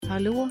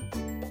Hallå!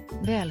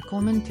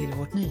 Välkommen till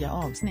vårt nya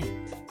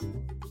avsnitt.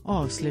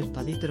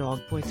 Avsluta ditt drag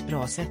på ett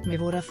bra sätt med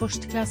våra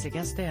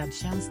förstklassiga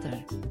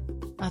städtjänster.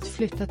 Att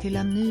flytta till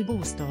en ny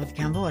bostad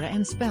kan vara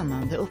en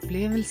spännande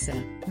upplevelse,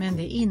 men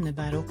det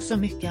innebär också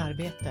mycket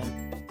arbete.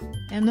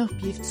 En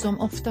uppgift som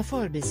ofta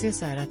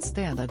förbises är att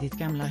städa ditt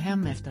gamla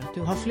hem efter att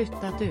du har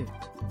flyttat ut.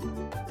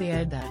 Det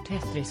är där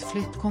Tetris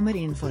Flytt kommer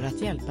in för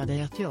att hjälpa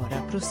dig att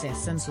göra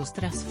processen så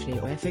stressfri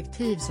och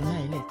effektiv som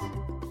möjligt.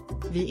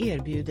 Vi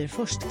erbjuder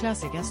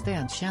förstklassiga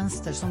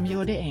städtjänster som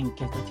gör det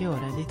enkelt att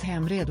göra ditt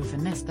hem redo för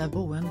nästa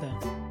boende.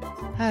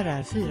 Här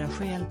är 4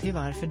 skäl till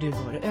varför du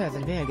bör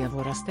överväga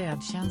våra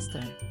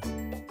städtjänster.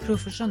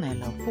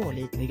 Professionella och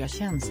pålitliga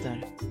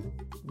tjänster.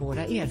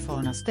 Våra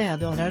erfarna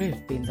städare är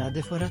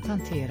utbildade för att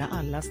hantera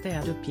alla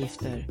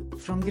städuppgifter,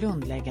 från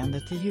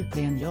grundläggande till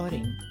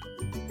djuprengöring.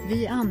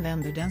 Vi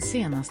använder den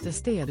senaste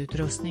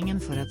städutrustningen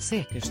för att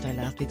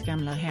säkerställa att ditt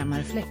gamla hem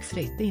är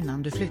fläckfritt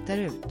innan du flyttar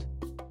ut.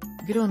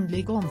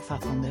 Grundlig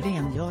omfattande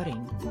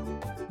rengöring.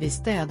 Vi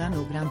städar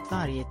noggrant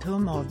varje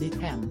tum av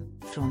ditt hem,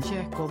 från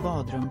kök och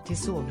badrum till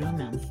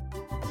sovrummen.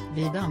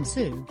 Vi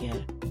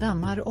dammsuger,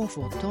 dammar och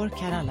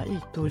fottorkar alla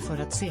ytor för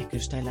att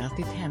säkerställa att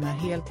ditt hem är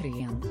helt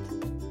rent.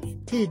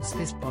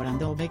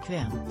 Tidsbesparande och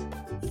bekvämt.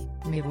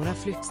 Med våra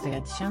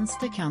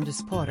flyttstädtjänster kan du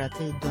spara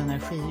tid och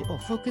energi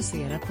och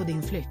fokusera på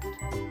din flytt.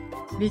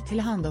 Vi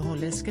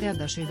tillhandahåller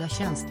skräddarsydda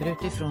tjänster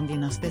utifrån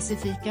dina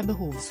specifika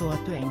behov så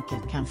att du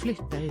enkelt kan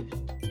flytta ut.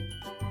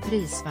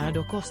 Prisvärd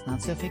och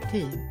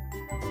kostnadseffektiv.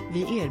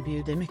 Vi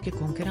erbjuder mycket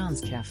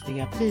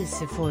konkurrenskraftiga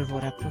priser för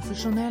våra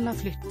professionella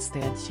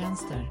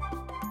flyttstädtjänster.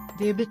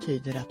 Det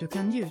betyder att du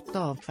kan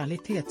njuta av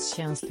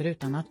kvalitetstjänster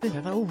utan att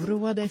behöva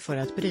oroa dig för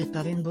att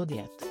bryta din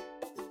budget.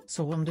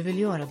 Så om du vill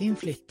göra din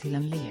flytt till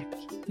en lek,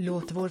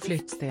 låt vår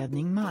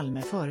Flyttstädning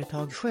Malmö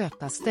företag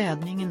sköta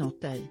städningen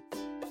åt dig.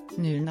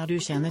 Nu när du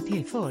känner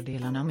till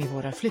fördelarna med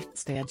våra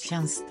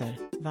flyttstädtjänster,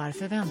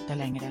 varför vänta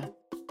längre?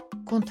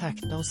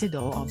 Kontakta oss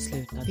idag och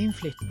avsluta din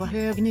flytt på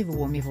hög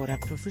nivå med våra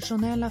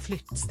professionella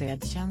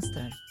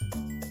flyttstädtjänster.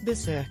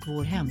 Besök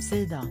vår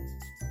hemsida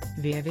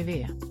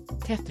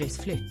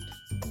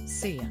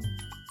www.tetrisflytt.se.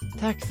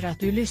 Tack för att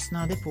du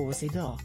lyssnade på oss idag.